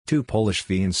Two Polish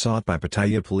fiends sought by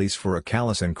Pattaya police for a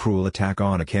callous and cruel attack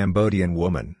on a Cambodian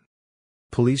woman.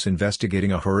 Police investigating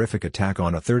a horrific attack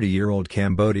on a 30-year-old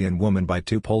Cambodian woman by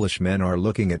two Polish men are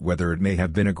looking at whether it may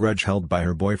have been a grudge held by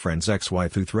her boyfriend's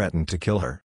ex-wife who threatened to kill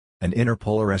her. An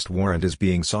Interpol arrest warrant is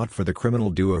being sought for the criminal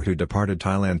duo who departed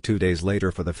Thailand 2 days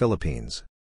later for the Philippines.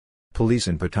 Police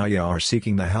in Pattaya are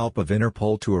seeking the help of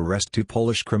Interpol to arrest two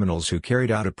Polish criminals who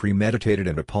carried out a premeditated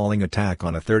and appalling attack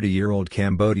on a 30-year-old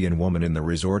Cambodian woman in the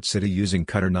resort city using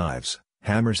cutter knives,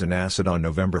 hammers and acid on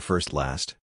November 1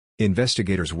 last.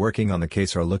 Investigators working on the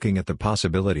case are looking at the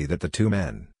possibility that the two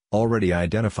men, already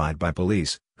identified by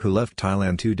police, who left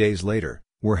Thailand 2 days later,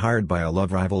 were hired by a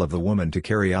love rival of the woman to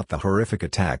carry out the horrific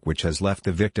attack which has left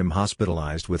the victim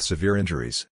hospitalized with severe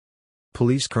injuries.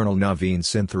 Police Colonel Naveen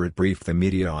Sintharat briefed the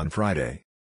media on Friday.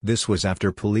 This was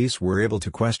after police were able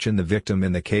to question the victim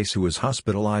in the case who was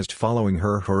hospitalized following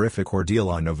her horrific ordeal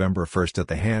on November 1 at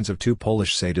the hands of two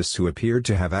Polish sadists who appeared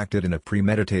to have acted in a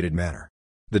premeditated manner.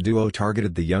 The duo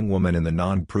targeted the young woman in the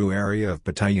Nong Pru area of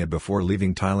Pattaya before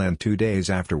leaving Thailand 2 days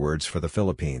afterwards for the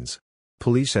Philippines.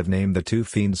 Police have named the two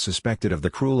fiends suspected of the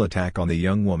cruel attack on the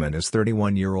young woman as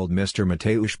 31-year-old Mr.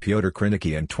 Mateusz Piotr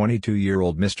Krynicki and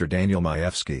 22-year-old Mr. Daniel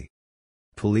Majewski.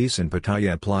 Police in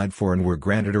Pattaya applied for and were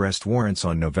granted arrest warrants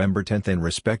on November 10 in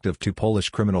respect of two Polish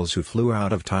criminals who flew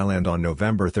out of Thailand on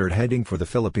November 3 heading for the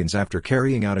Philippines after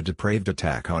carrying out a depraved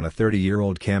attack on a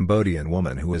 30-year-old Cambodian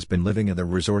woman who has been living in the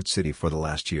resort city for the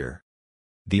last year.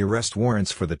 The arrest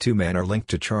warrants for the two men are linked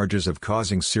to charges of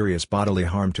causing serious bodily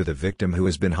harm to the victim who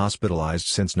has been hospitalized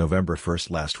since November 1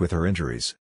 last with her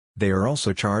injuries. They are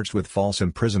also charged with false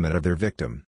imprisonment of their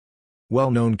victim.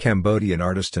 Well-known Cambodian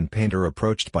artist and painter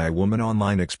approached by a woman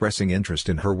online expressing interest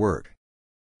in her work.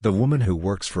 The woman who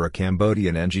works for a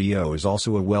Cambodian NGO is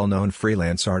also a well-known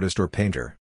freelance artist or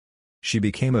painter. She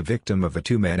became a victim of the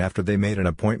two men after they made an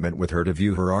appointment with her to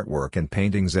view her artwork and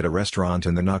paintings at a restaurant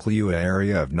in the Nuklua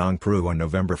area of Nong Pru on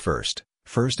November 1,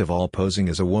 first of all posing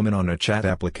as a woman on a chat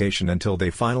application until they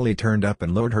finally turned up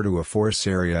and lured her to a forest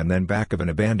area and then back of an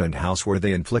abandoned house where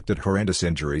they inflicted horrendous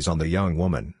injuries on the young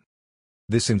woman.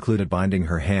 This included binding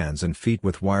her hands and feet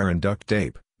with wire and duct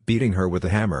tape, beating her with a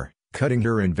hammer, cutting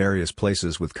her in various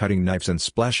places with cutting knives and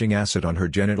splashing acid on her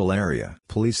genital area.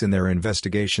 Police in their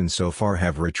investigation so far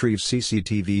have retrieved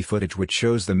CCTV footage which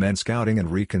shows the men scouting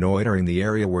and reconnoitering the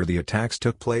area where the attacks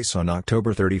took place on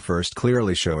October 31,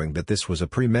 clearly showing that this was a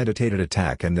premeditated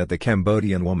attack and that the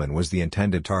Cambodian woman was the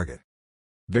intended target.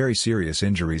 Very serious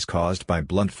injuries caused by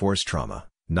blunt force trauma,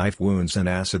 knife wounds and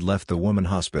acid left the woman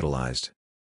hospitalized.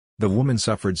 The woman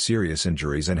suffered serious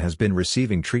injuries and has been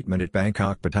receiving treatment at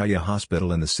Bangkok Pattaya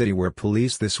Hospital in the city where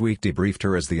police this week debriefed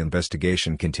her as the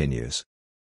investigation continues.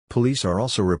 Police are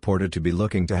also reported to be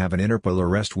looking to have an Interpol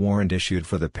arrest warrant issued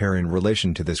for the pair in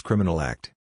relation to this criminal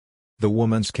act. The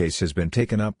woman's case has been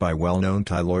taken up by well-known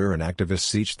Thai lawyer and activist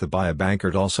Sech Thabaya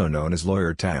Bankert, also known as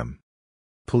Lawyer Tam.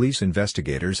 Police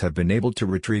investigators have been able to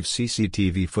retrieve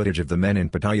CCTV footage of the men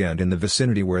in Pattaya and in the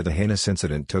vicinity where the heinous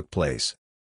incident took place.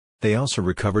 They also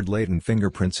recovered latent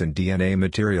fingerprints and DNA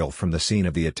material from the scene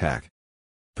of the attack.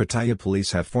 Pattaya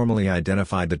police have formally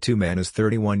identified the two men as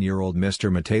 31-year-old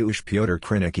Mr. Mateusz Piotr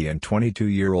Krynicki and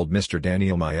 22-year-old Mr.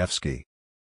 Daniel Majewski.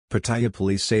 Pattaya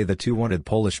police say the two wanted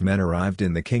Polish men arrived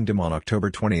in the kingdom on October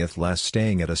 20 last,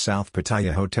 staying at a South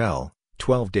Pattaya hotel,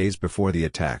 12 days before the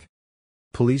attack.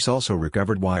 Police also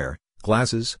recovered wire,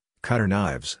 glasses, cutter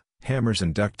knives, hammers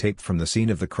and duct tape from the scene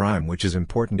of the crime, which is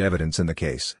important evidence in the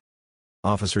case.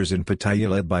 Officers in Pattaya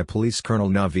led by Police Colonel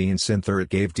Naveen Sintharat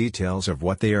gave details of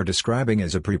what they are describing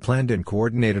as a pre-planned and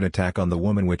coordinated attack on the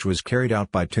woman which was carried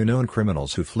out by two known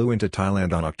criminals who flew into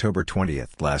Thailand on October 20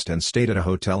 last and stayed at a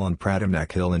hotel on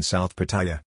Pratamnak Hill in South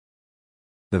Pattaya.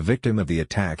 The victim of the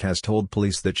attack has told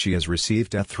police that she has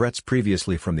received death threats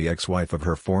previously from the ex-wife of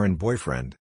her foreign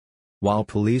boyfriend. While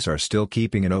police are still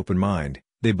keeping an open mind,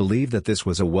 they believe that this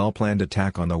was a well-planned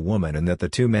attack on the woman and that the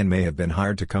two men may have been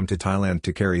hired to come to Thailand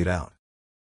to carry it out.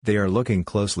 They are looking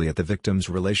closely at the victim's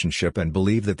relationship and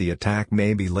believe that the attack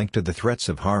may be linked to the threats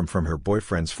of harm from her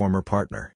boyfriend's former partner.